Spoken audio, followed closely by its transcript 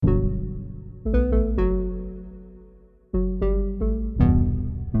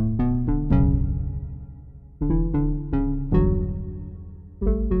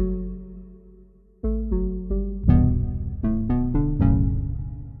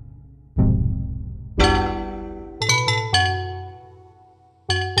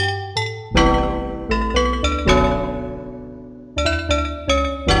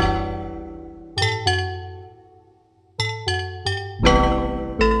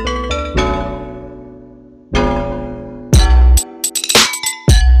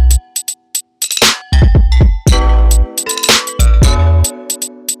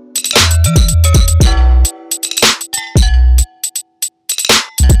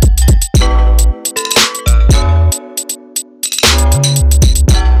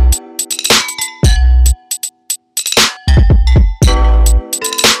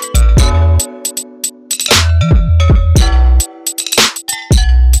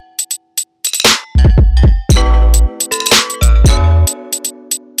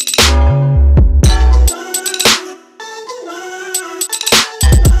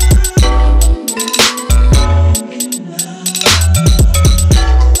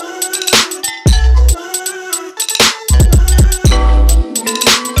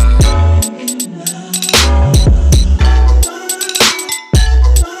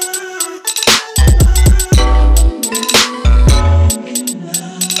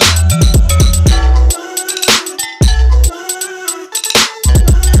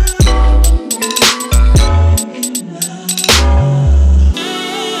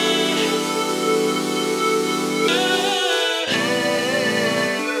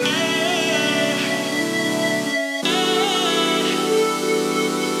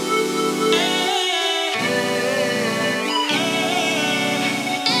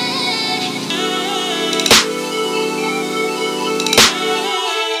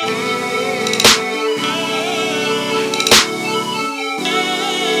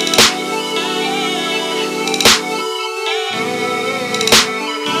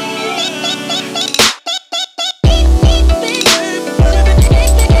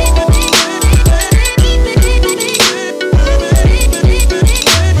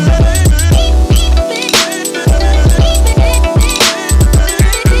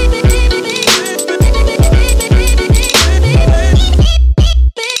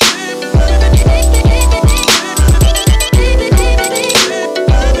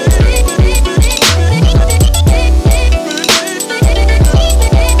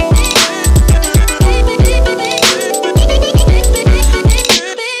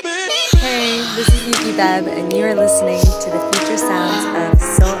Deb, and you are listening to the future sounds of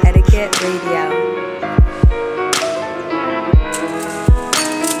Souletiquette Radio.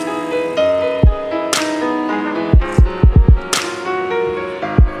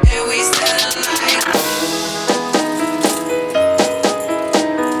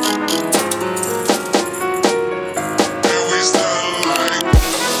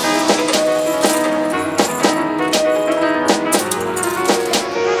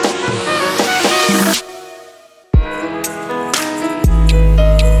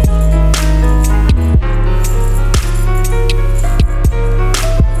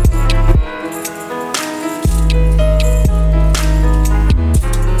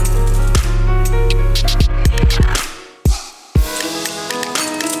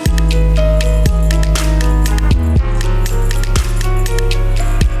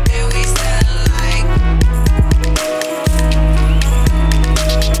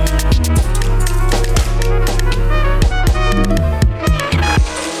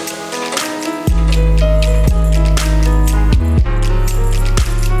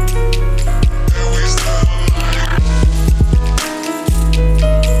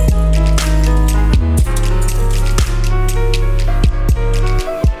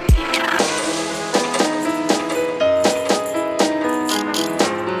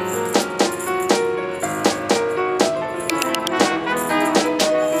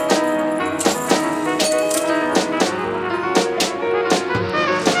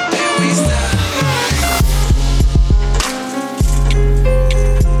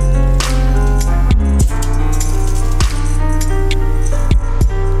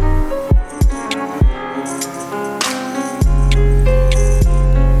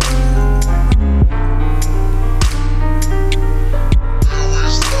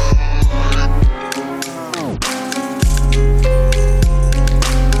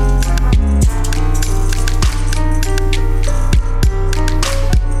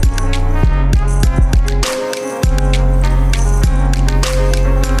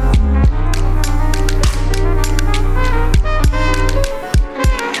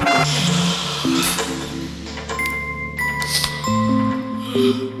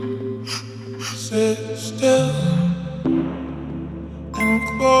 Sit still and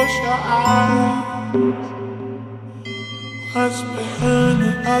close your eyes. What's behind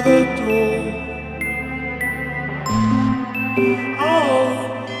the other door? Oh,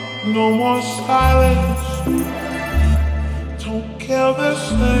 no more silence. Don't kill this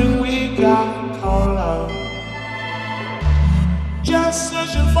thing we got called love. Just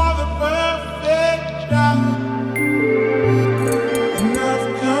searching for the perfect job.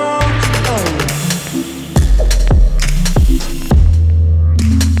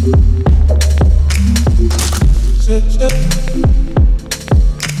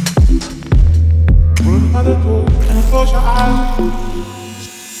 Run by the door and close your eyes.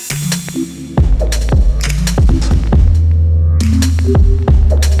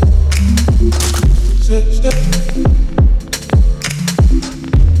 Sit.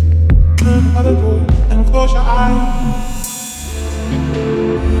 Run by the door and close your eyes.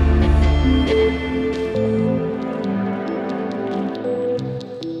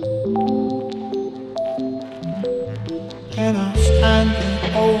 And I'm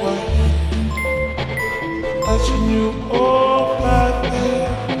standing over here, touching you over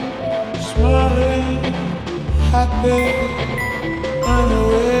there, smiling, happy,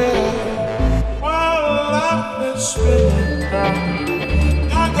 unaware. While life is spinning round,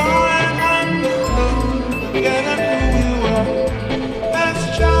 you're going under, forgetting who you were. Let's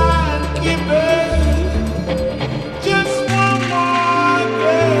try and keep it just one more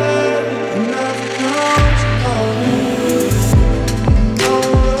day. Enough comes calling.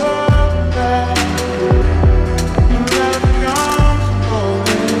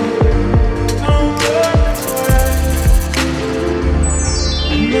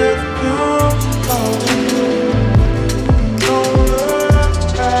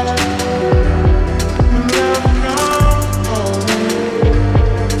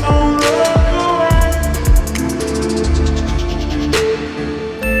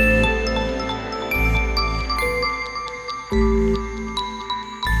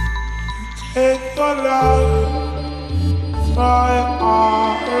 Take your love, throw it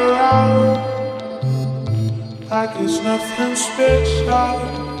all around, like it's nothing special,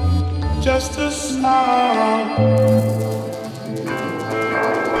 just a song.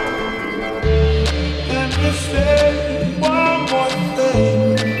 And you say one more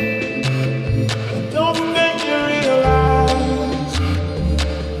thing, I don't think you realize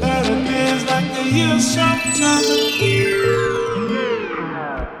that it is like the years sometimes.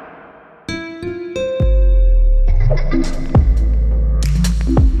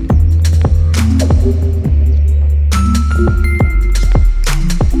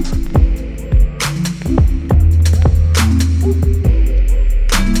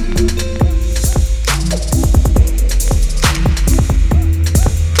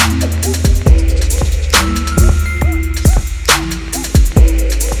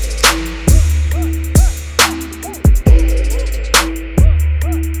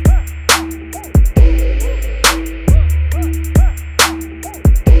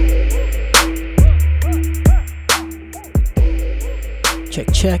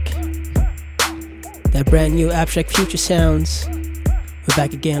 check. That brand new Abstract Future Sounds. We're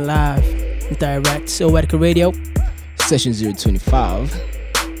back again live in direct Souletiquette Radio. Session 025.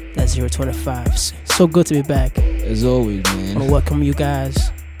 That's 025. So good to be back. As always, man. I want to welcome you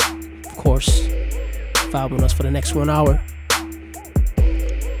guys. Of course, following us for the next 1 hour.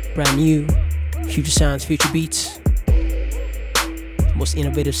 Brand new Future Sounds, Future Beats. The most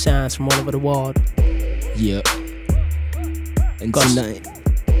innovative sounds from all over the world. Yep. And Gus, tonight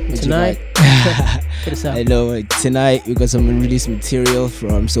hit us out. I know, like, tonight we got some unreleased material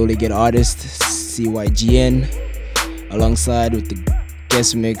from Souletiquette artist CYGN, alongside with the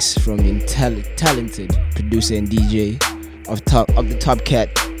guest mix from the talented producer and DJ of the Top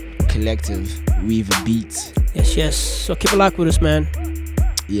Cat collective, WeaverBeats. Yes. So keep a lock with us, man.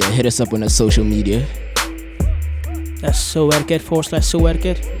 Yeah, hit us up on our social media. That's Souletiquette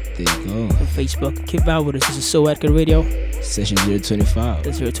 /Souletiquette. There you go. On Facebook. Keep out with us. This is Souletiquette Radio. Session 025.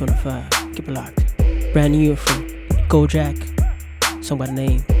 That's 025. Keep it locked. Brand new from Kojak. Song by the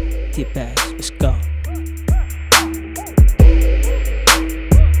name Deep Bass. Let's go.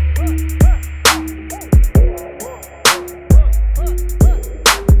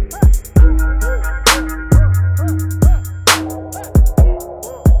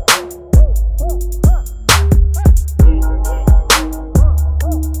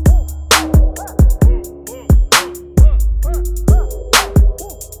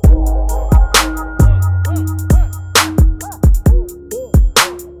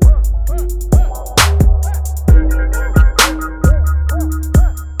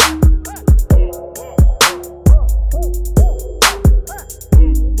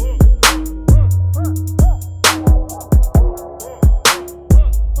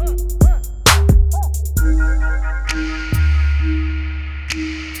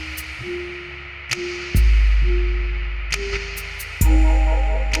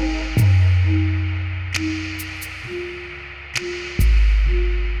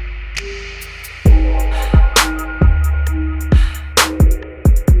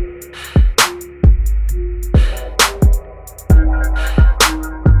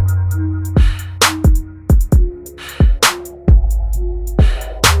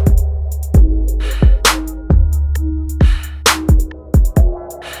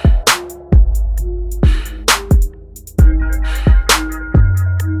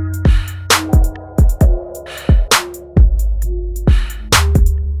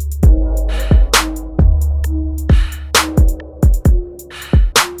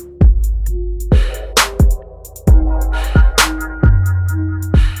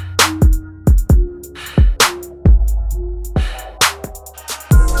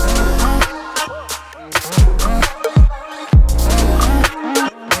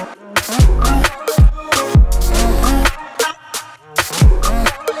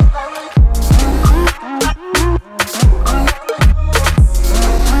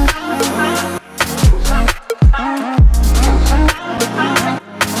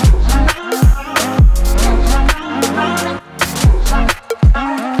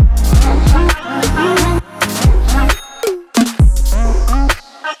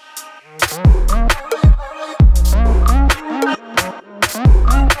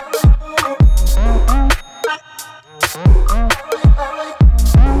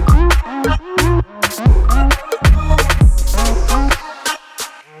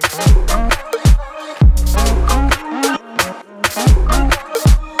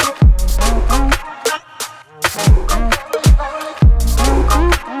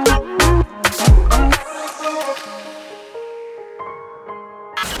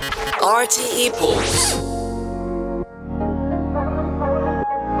 RTE Pulse.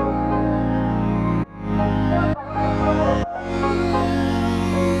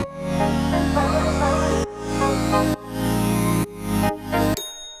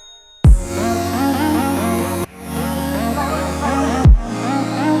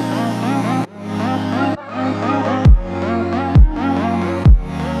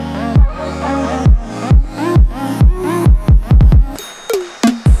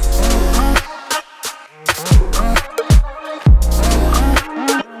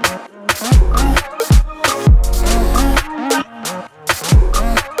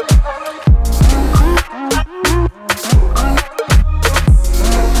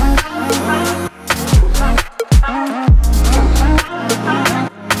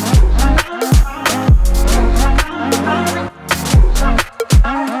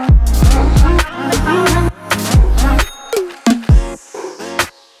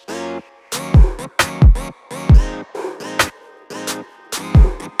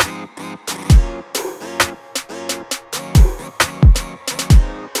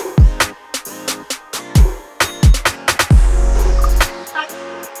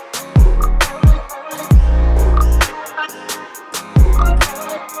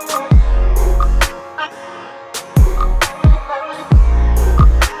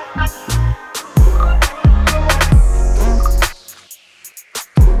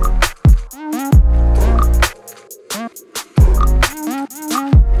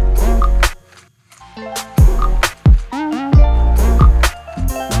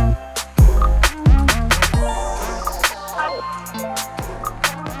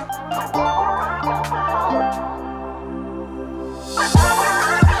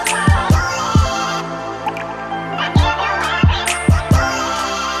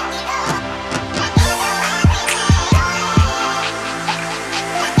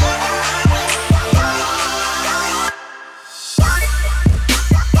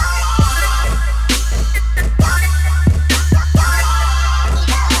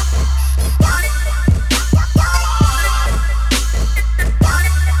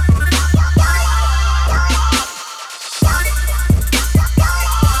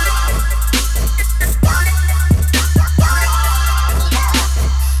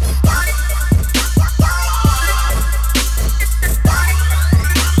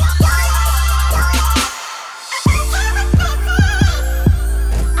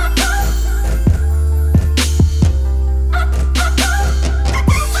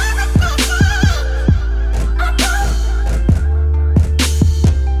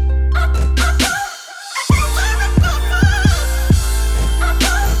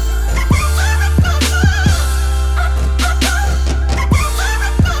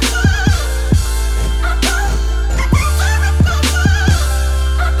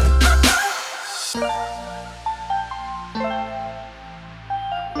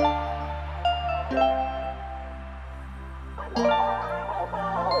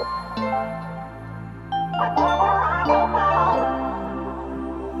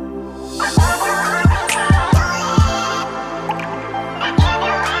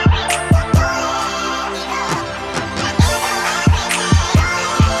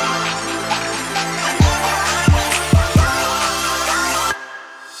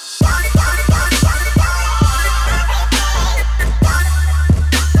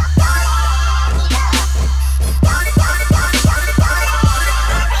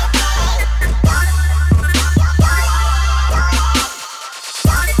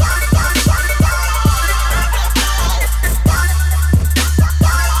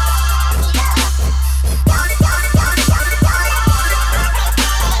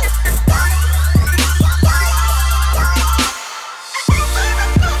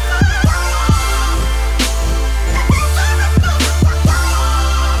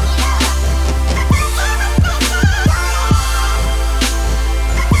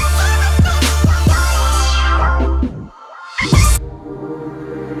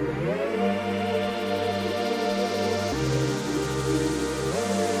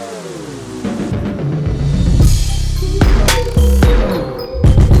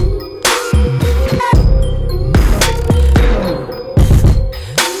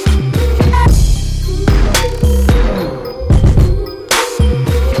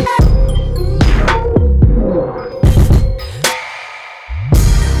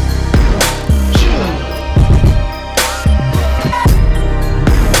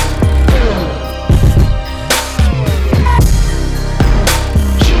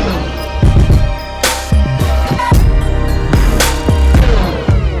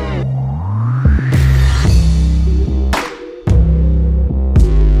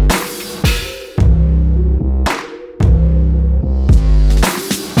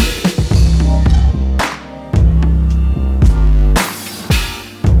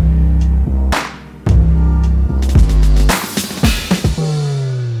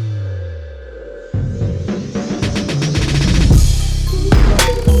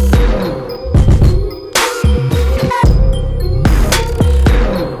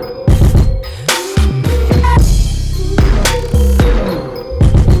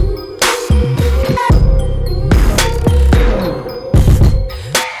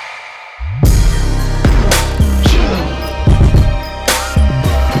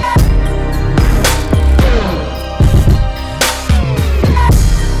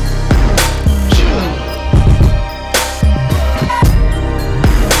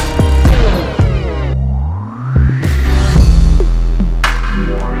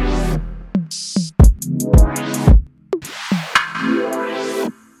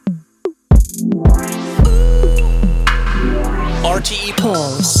 RTE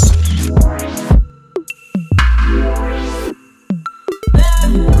Pulse.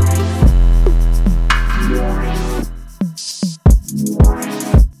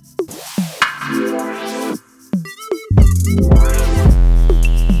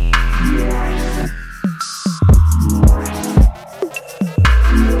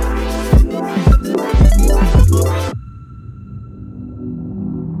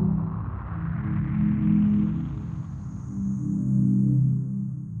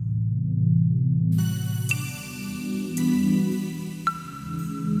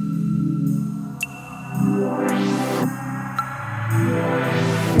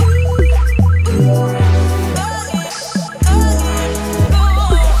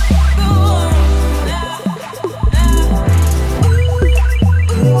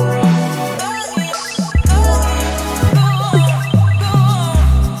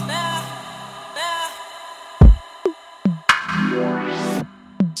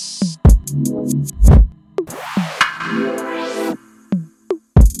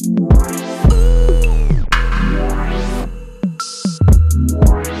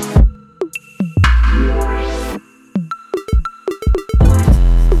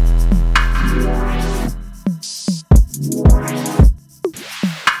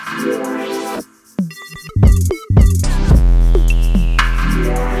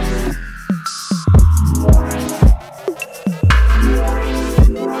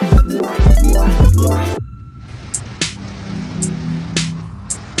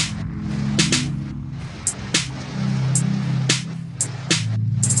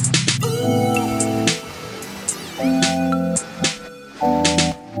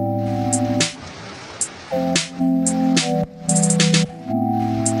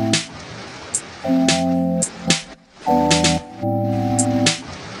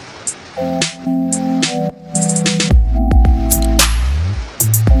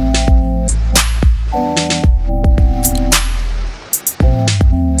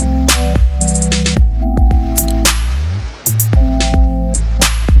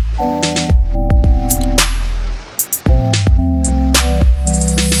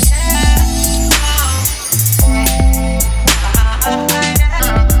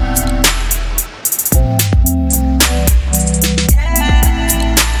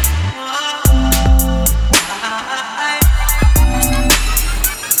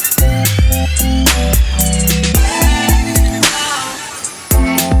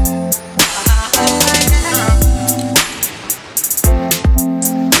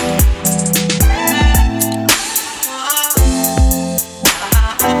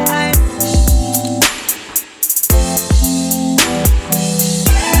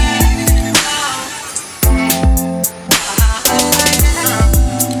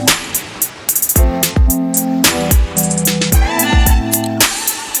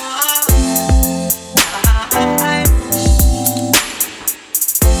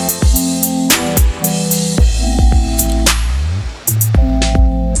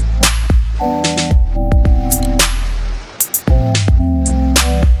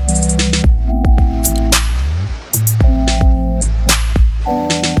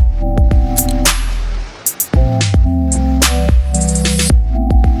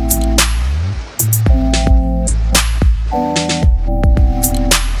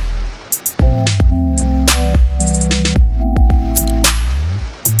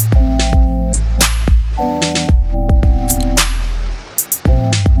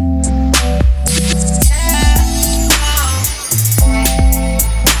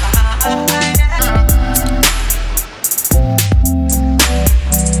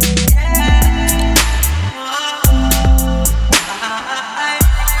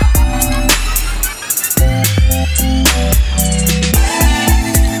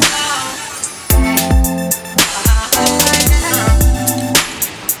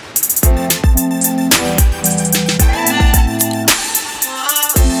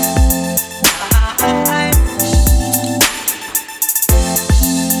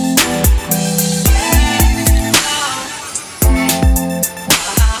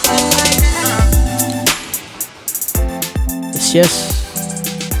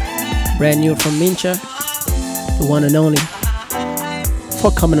 Yes, brand new from Mincha, the one and only,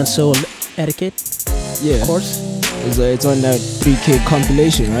 forthcoming on Soul Etiquette. Yeah, of course. It's on that 3K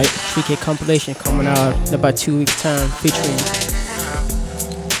compilation, right? 3K compilation coming out in about 2 weeks' time, featuring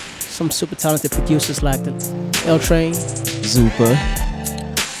some super talented producers like the L Train, Zupa,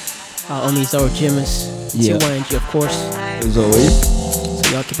 our homies, our Jimmers, yeah, TYNG, of course. As always.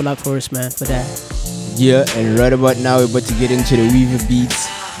 So y'all keep a look for us, man, for that. Yeah, and right about now we're about to get into the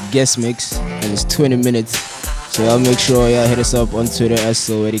WeaverBeats guest mix, and it's 20 minutes So y'all make sure y'all hit us up on Twitter as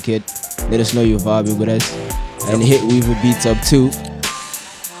Souletiquette. Let us know you're vibing with us. And hit WeaverBeats up too.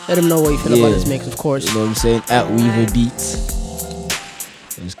 Let them know what you feel about this mix, of course. You know what I'm saying? At WeaverBeats.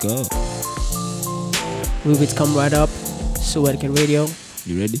 Let's go. WeaverBeats come right up. Souletiquette Radio.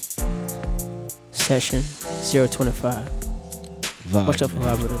 You ready? Session 025. Vibe. Watch out for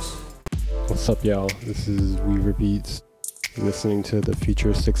vibe with us. What's up, y'all? This is WeaverBeats. Listening to the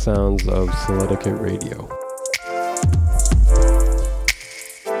futuristic sounds of Souletiquette Radio.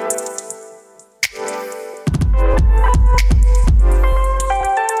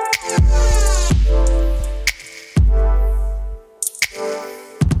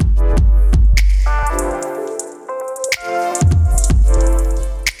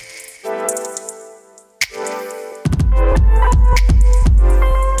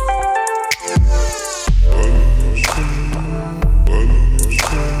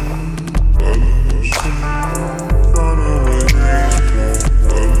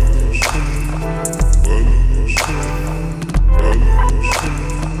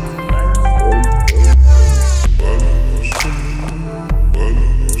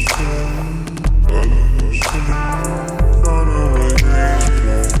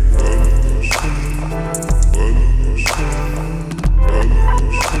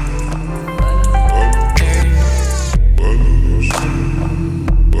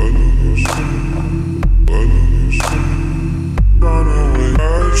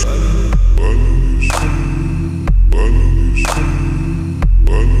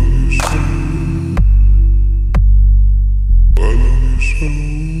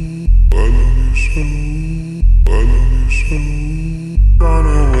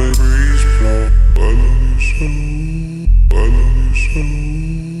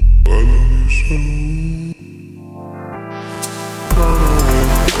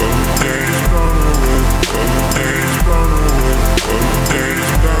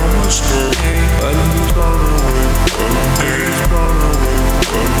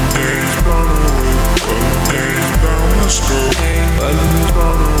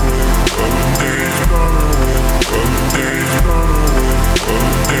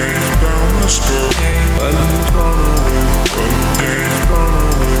 Let's go.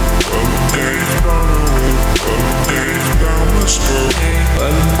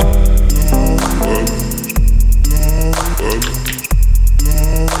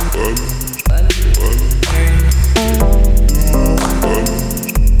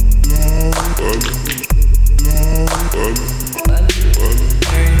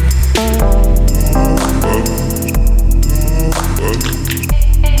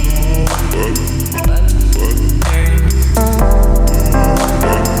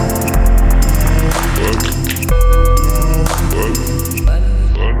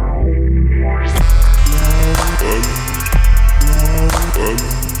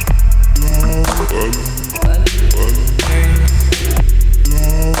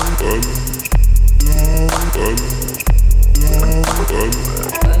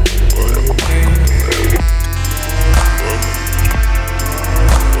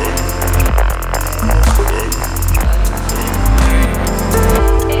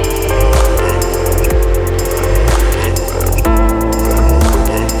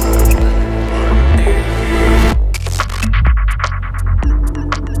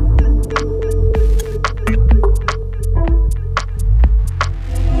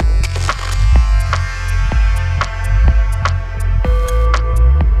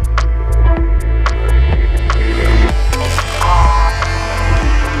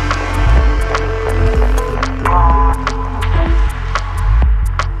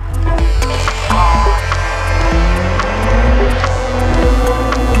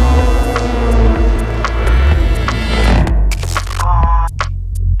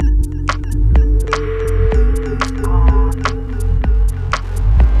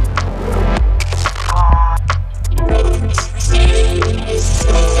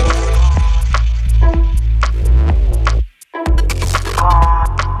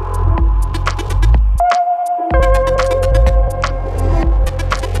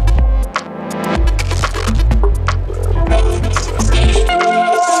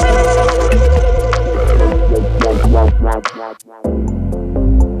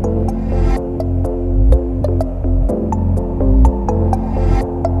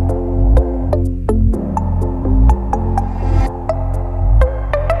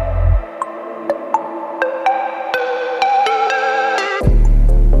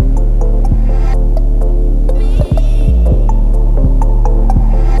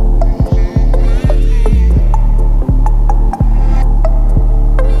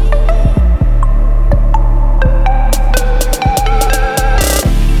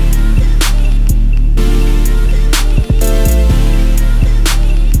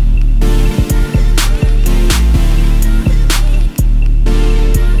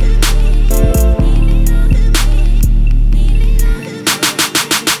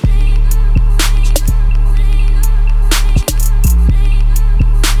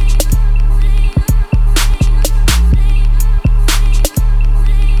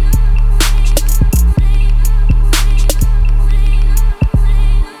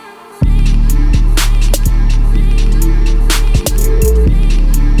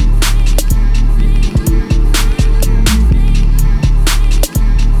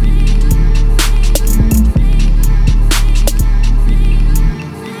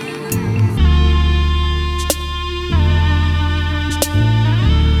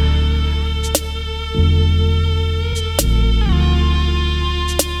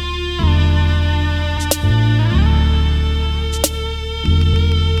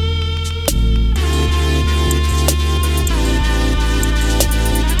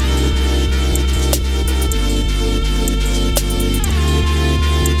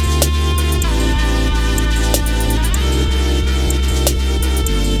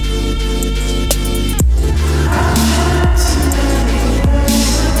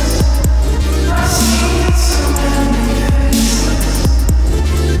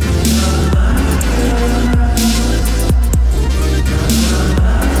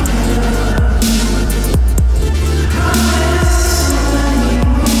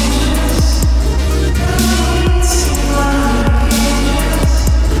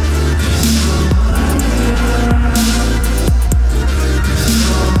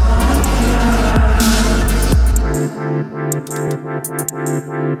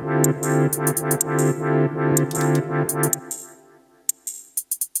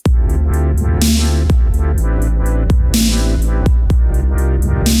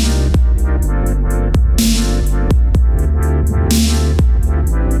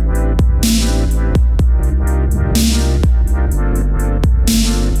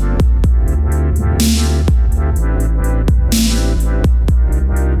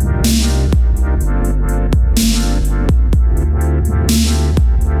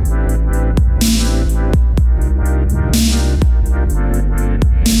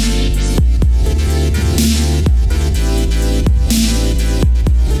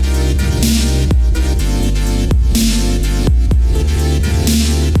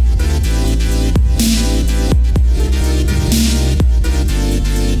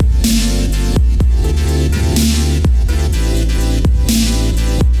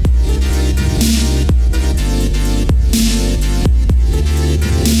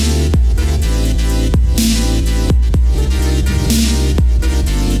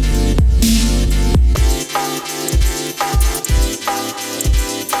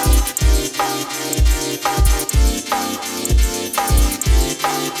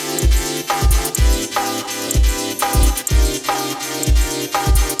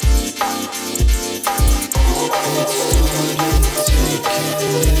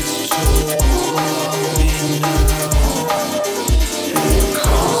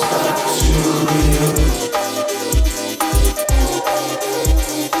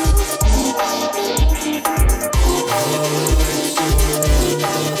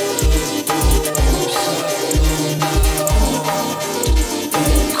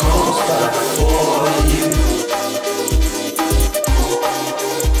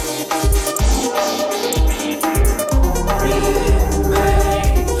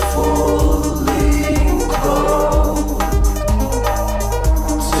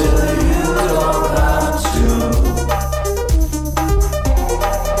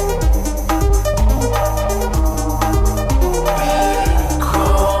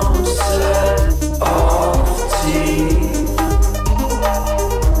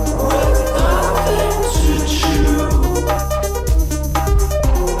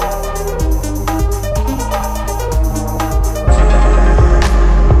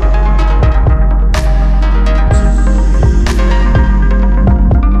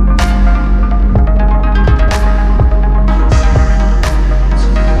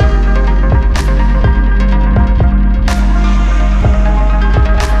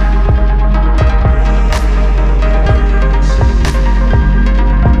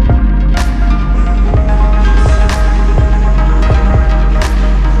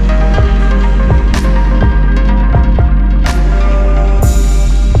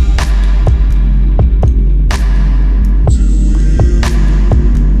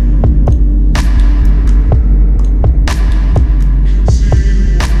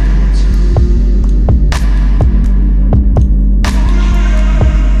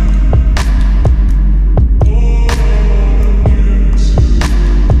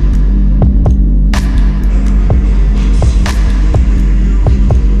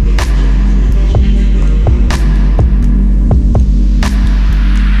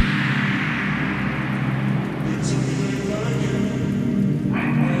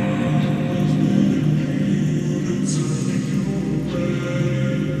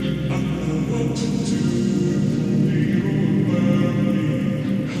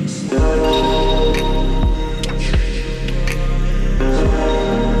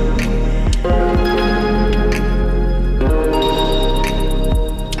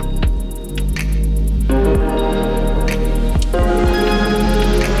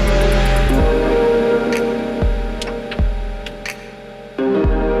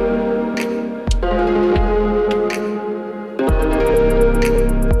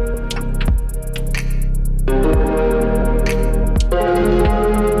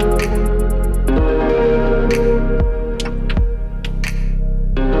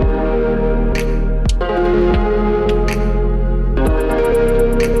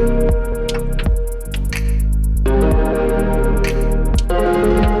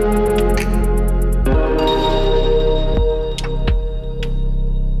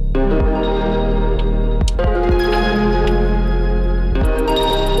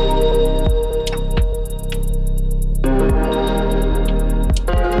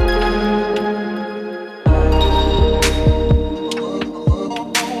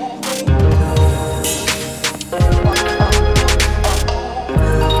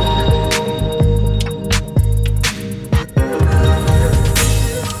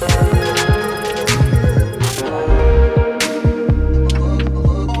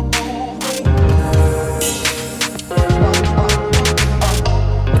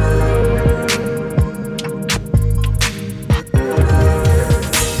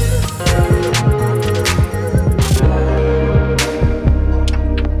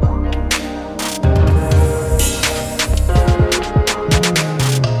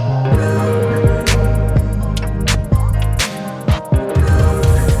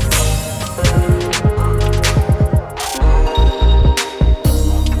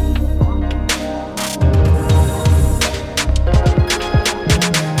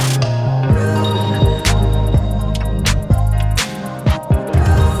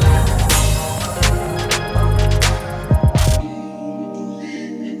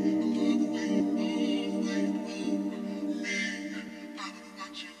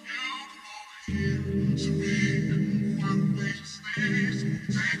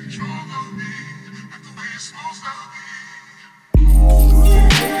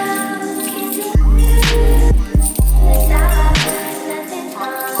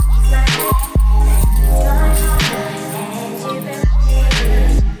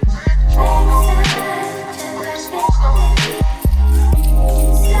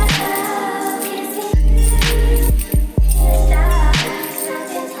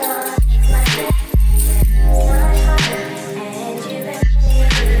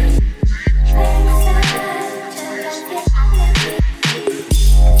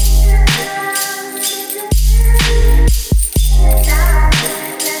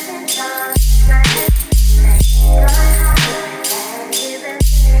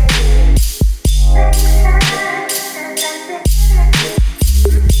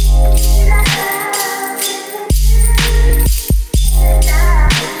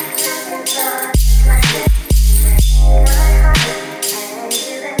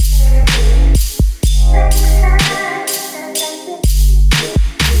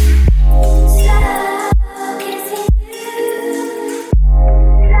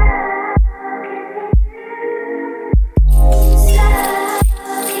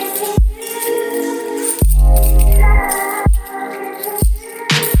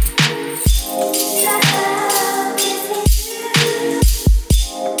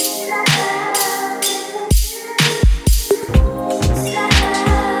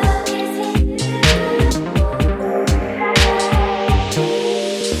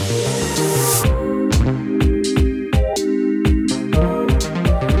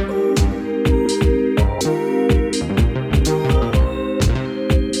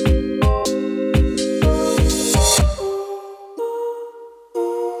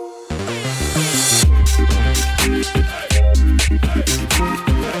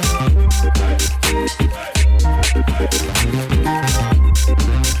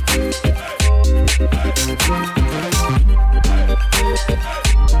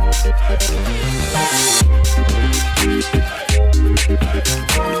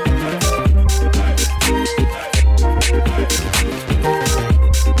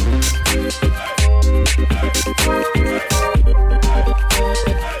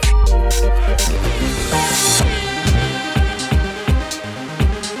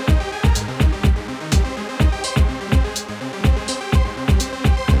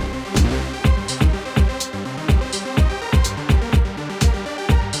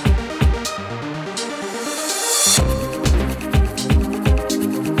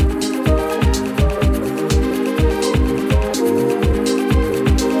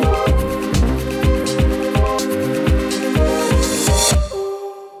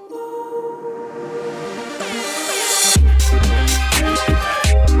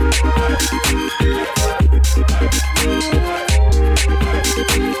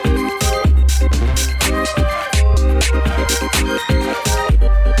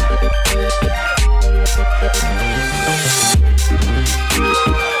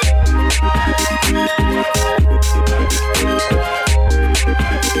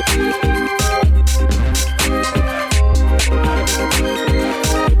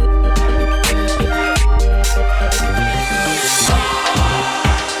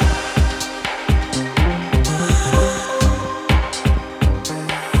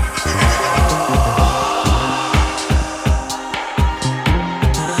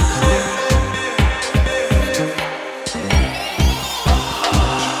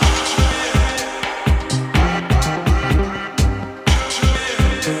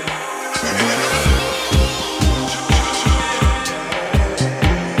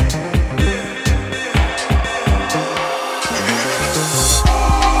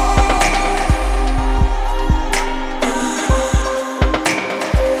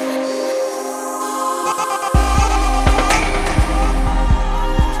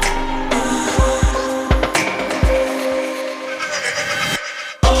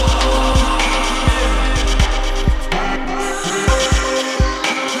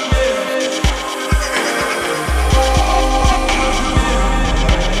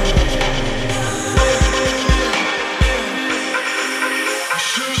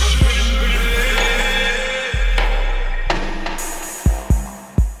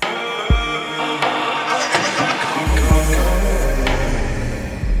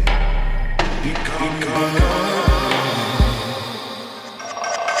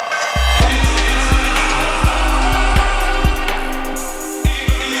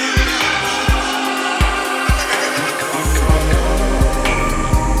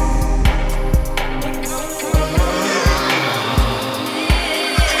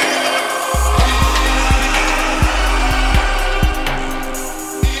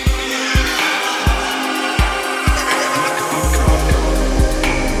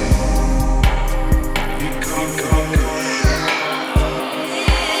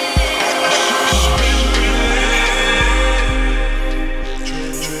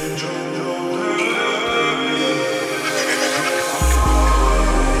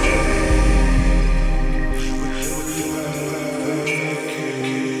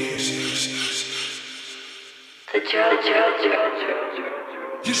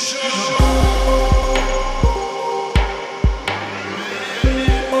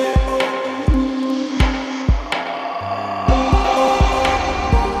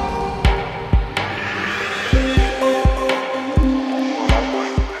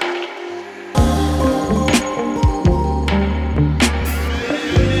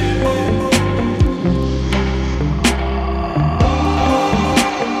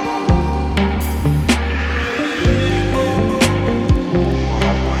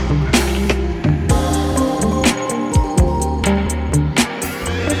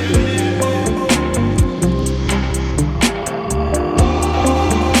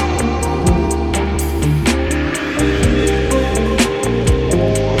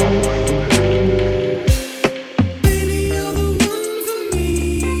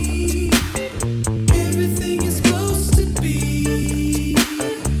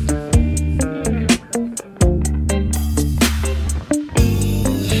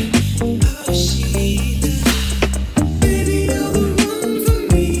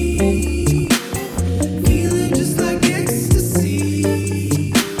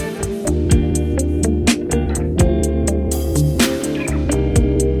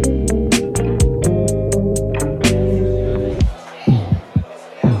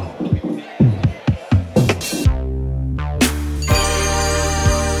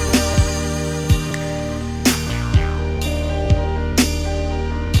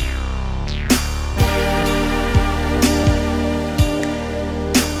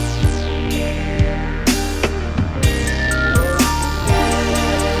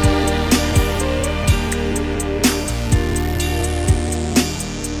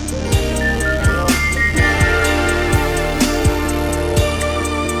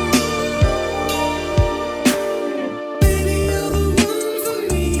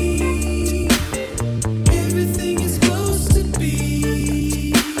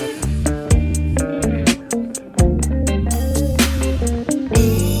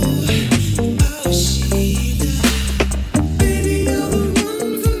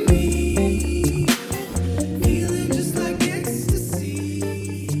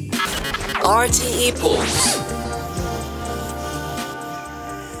 RTE Pulse.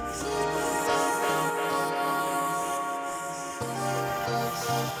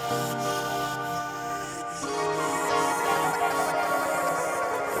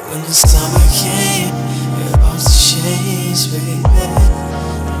 When the summer came, it all changed, baby.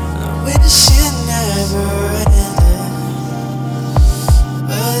 I wish it never ended,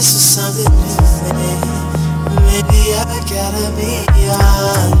 but this was something new for me. Maybe I gotta be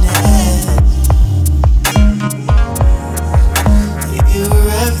honest. You were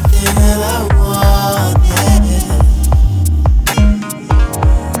everything that I wanted.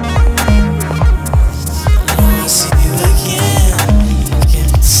 Now I see you again.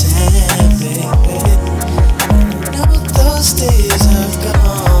 Those days have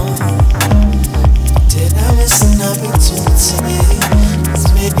gone. Did I miss an opportunity? 'Cause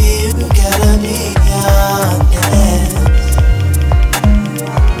maybe you gotta be honest.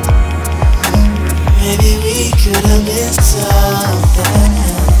 Maybe we could have been something.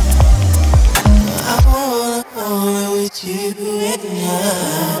 I wanna own it with you and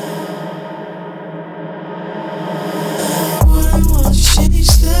I wanna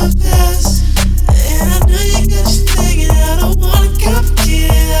change the past. And I know you got you thinking I don't wanna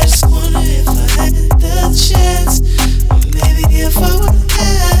complicate it. I just wonder if I had the chance, or maybe if I would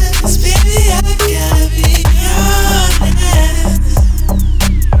ask. Baby, I gotta be honest.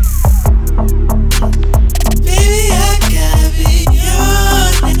 Baby, I gotta be honest.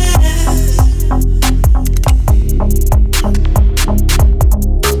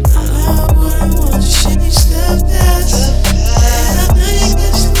 I wouldn't want to change the past. And I know you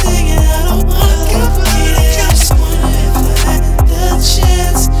got you thinking I don't wanna complicate it. I just wonder if I had the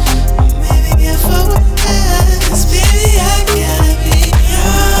chance, or maybe if I would ask. Baby, I gotta be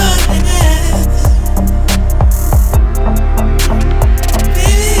honest.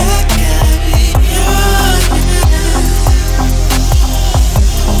 Baby, I gotta be honest.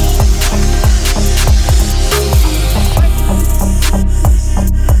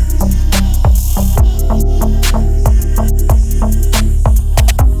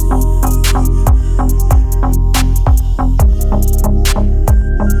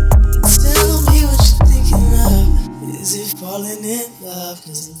 Tell me what you're thinking of. Is it falling in love?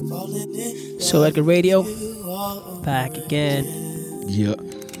 Is it falling in love? Souletiquette Radio, You are back again. Yeah.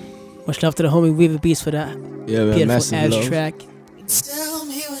 Much love to the homie WeaverBeats for that Yeah, man. beautiful Massive love. abstract. Tell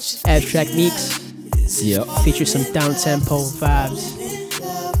me what you're Abstract mix. Yeah. Features some down tempo vibes,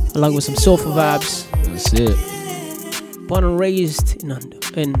 along with some soulful vibes. That's it. Born and raised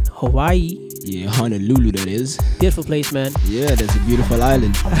in Hawaii. Yeah, Honolulu, that is. Beautiful place, man. Yeah, that's a beautiful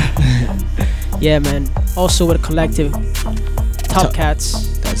island. Yeah, man. Also with a collective, Top Cats.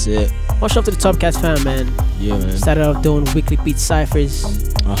 That's it. Much love to the Top Cats fan, man. Yeah, man. Started off doing weekly beat ciphers,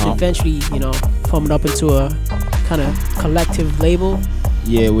 and eventually, forming up into a kind of collective label.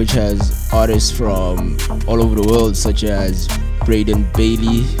 Yeah, which has artists from all over the world, such as Braden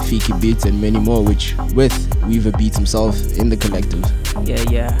Bailey, Fiki Beats, and many more, which with WeaverBeats himself in the collective.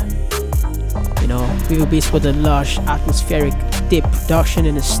 Yeah. WeaverBeats with a lush, atmospheric, deep production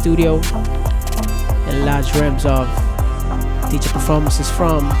in the studio, and large realms of DJ performances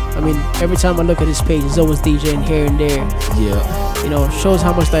from. Every time I look at his page, there's always DJing here and there. Yeah. Shows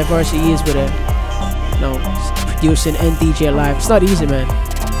how much diversity is with it. Producing and DJ live. It's not easy, man.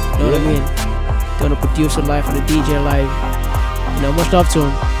 You know what I mean? Doing a producer live and a DJ live. Much love to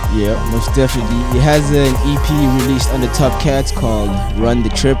him. Yeah, most definitely. He has an EP released on the Top Cats called Run the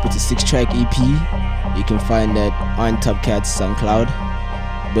Trip. It's a 6-track EP. You can find that on Top Cats SoundCloud.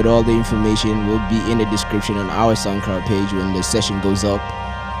 But all the information will be in the description on our SoundCloud page when the session goes up.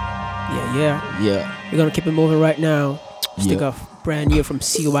 Yeah. We're gonna keep it moving right now. Stick off brand new from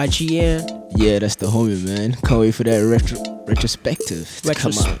CYGN. Yeah, that's the homie, man. Can't wait for that retrospective to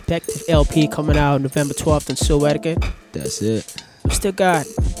come out. Retrospective LP coming out November 12th on Souletiquette. That's it. We still got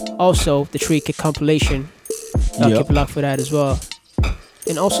also the Tree Kick compilation. Y'all keep a look for that as well.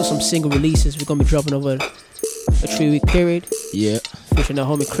 And also some single releases we're gonna be dropping over a 3-week period. Yeah. Featuring the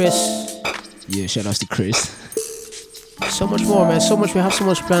homie Chris. Yeah, shout outs to Chris. So much more, man. We have so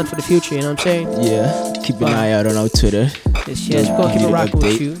much planned for the future, you know what I'm saying? Yeah. Keep an eye out on our Twitter. Yes, we're gonna keep it rocking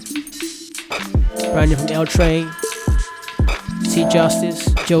with you. Brand new from L Train, C Justice,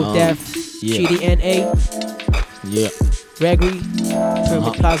 Joe Def, GDNA, Gregory,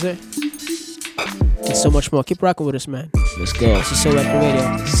 Pyramid Plaza, and so much more. Keep rocking with us, man. Let's go. This is Souletiquette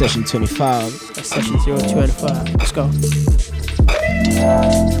Radio. Session 25. That's session 025. Let's go.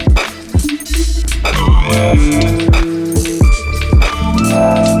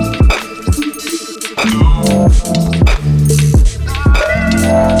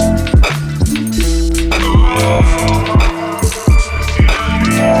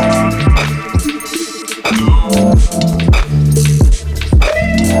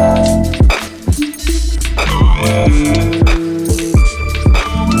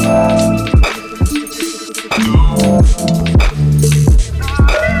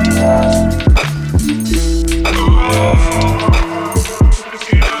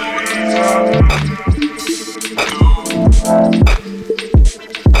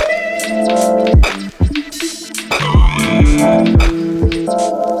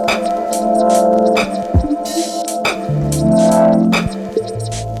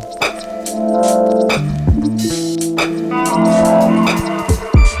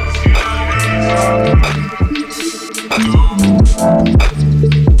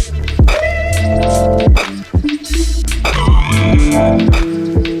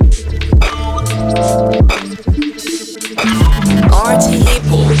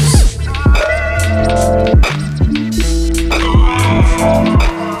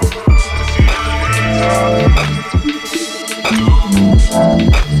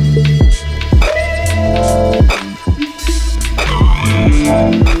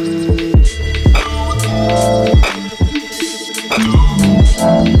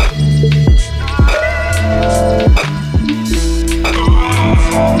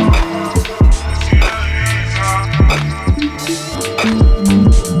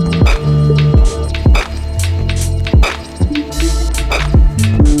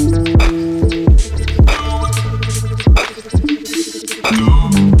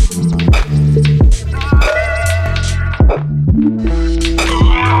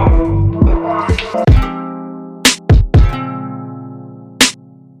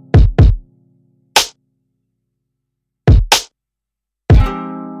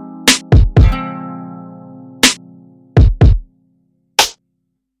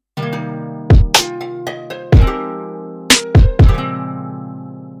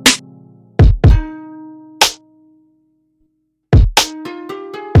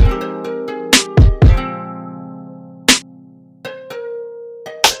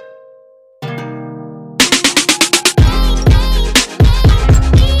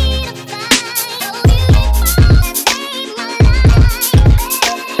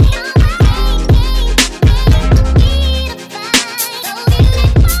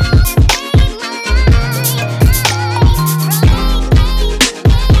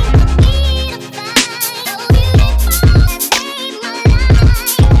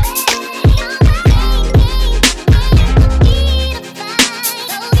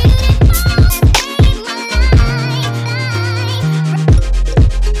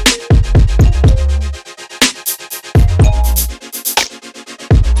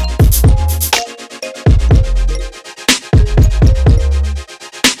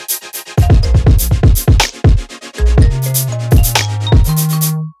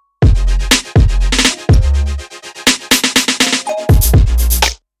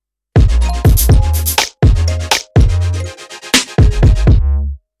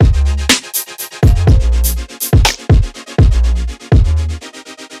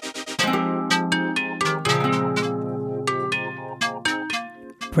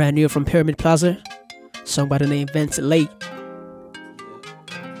 Brand new from Pyramid Plaza, song by the name Ventilate.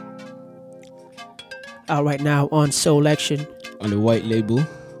 Out right now on Soul Action. On the white label.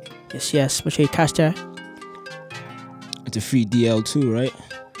 Yes. Make sure you catch that. It's a free DL too, right?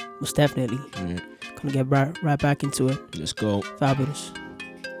 Most definitely. Gonna get right back into it. Let's go. Fabulous.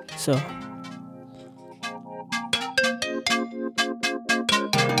 So.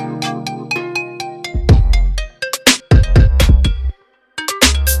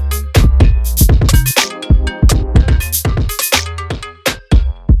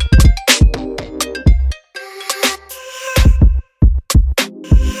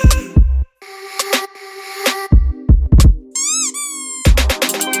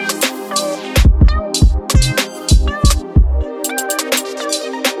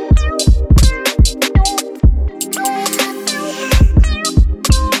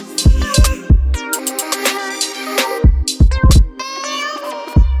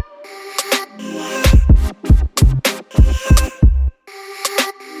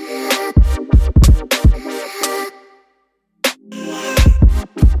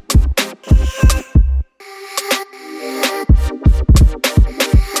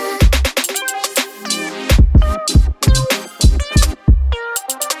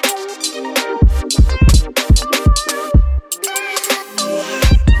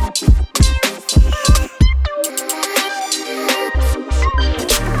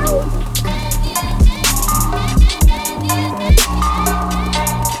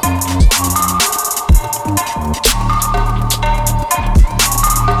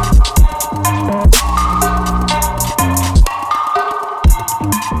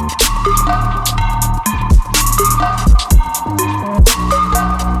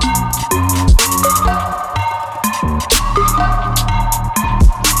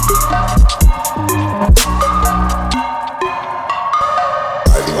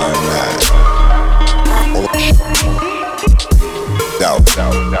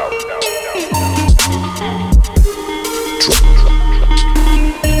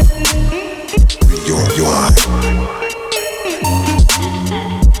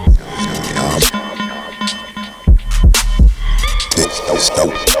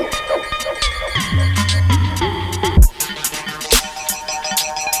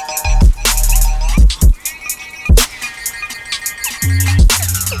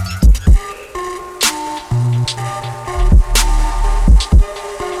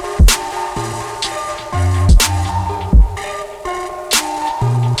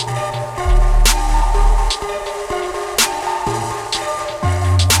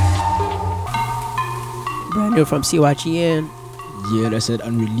 From CYGN. Yeah, that's it,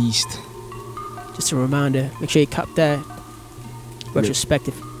 unreleased. Just a reminder, make sure you cop that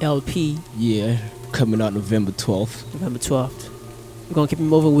retrospective LP. Yeah, coming out November 12th. November 12th. We're gonna keep it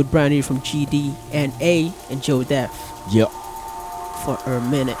moving with brand new from GD and A and Joe Def. Yep. For a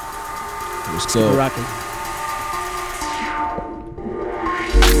minute. Let's go. Rocking.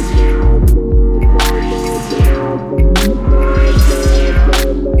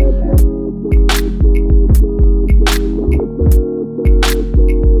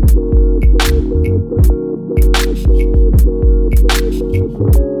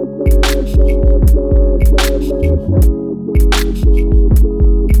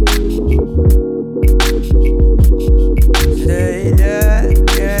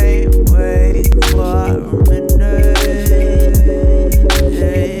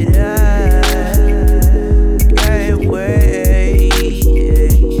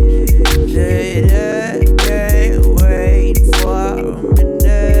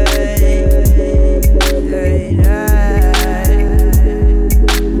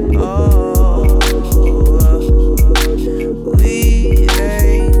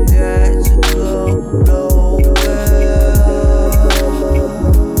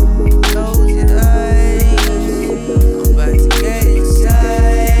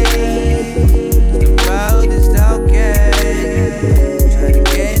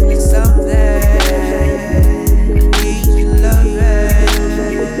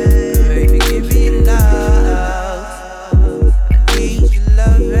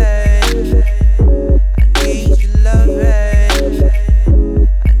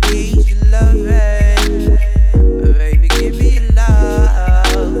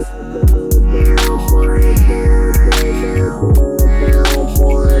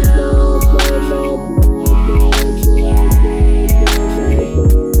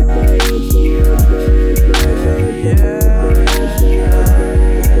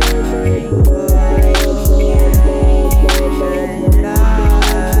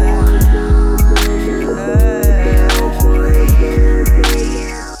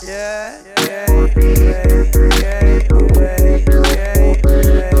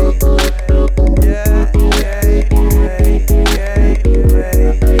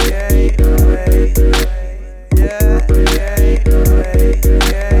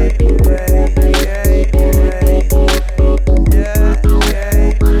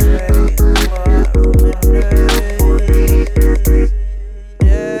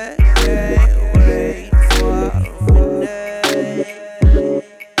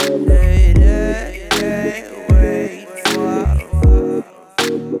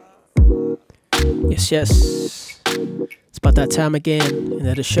 Yes. It's about that time again.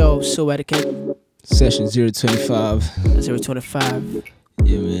 Another show, Soul Etiquette. Session 025. 025.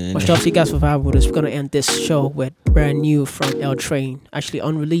 Yeah, man. Much love to you guys for vibing with us. We're gonna end this show with brand new from L Train, actually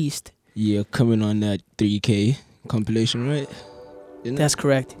unreleased. Yeah, coming on that 3K compilation, right? Isn't That's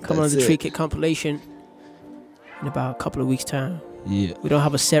correct. Coming on That's the it. 3K compilation in about a couple of weeks' time. Yeah. We don't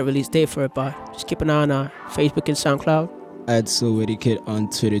have a set release date for it, but just keep an eye on our Facebook and SoundCloud. Add Souletiquette on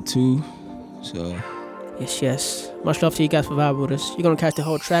Twitter too. So Yes. Much love to you guys for vibing with us. You're gonna catch the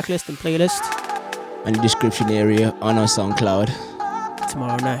whole track list and playlist in the description area on our SoundCloud.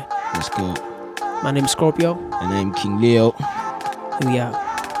 tomorrow night. Let's go. My name is Scorpio. And I'm King Leo. And we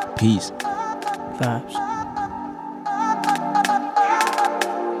out. Peace. Vibes.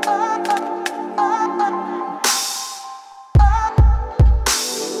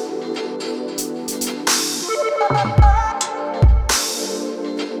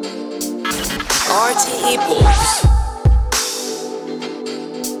 RTE Pulse.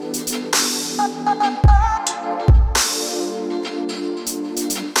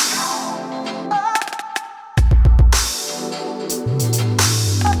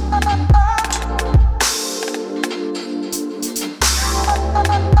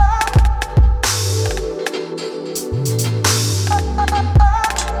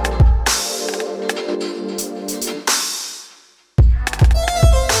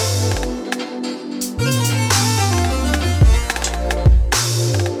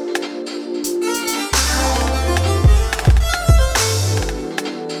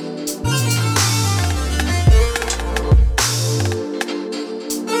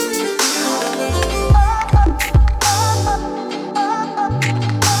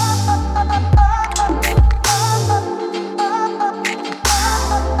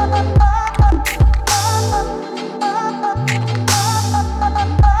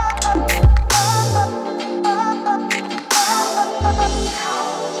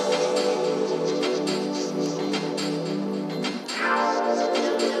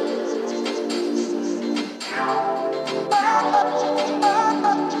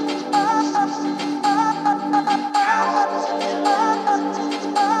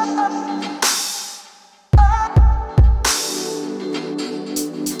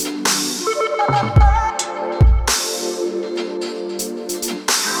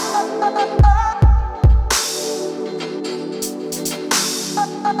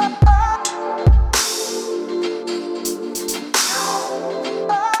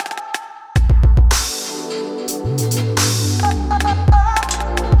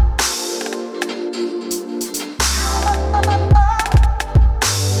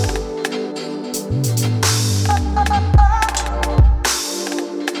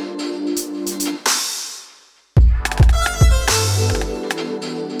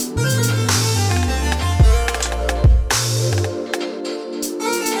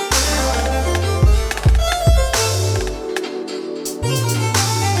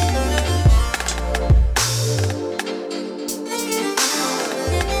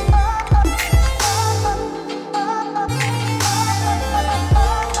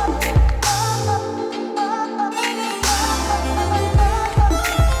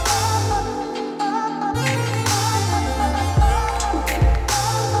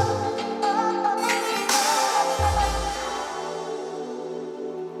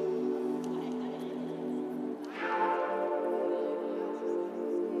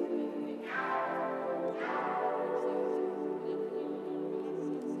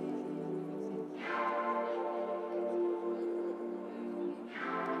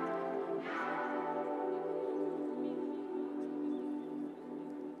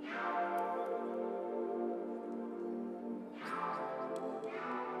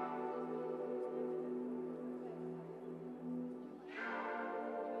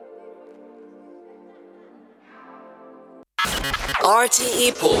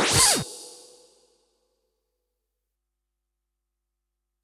 RTE Pulse.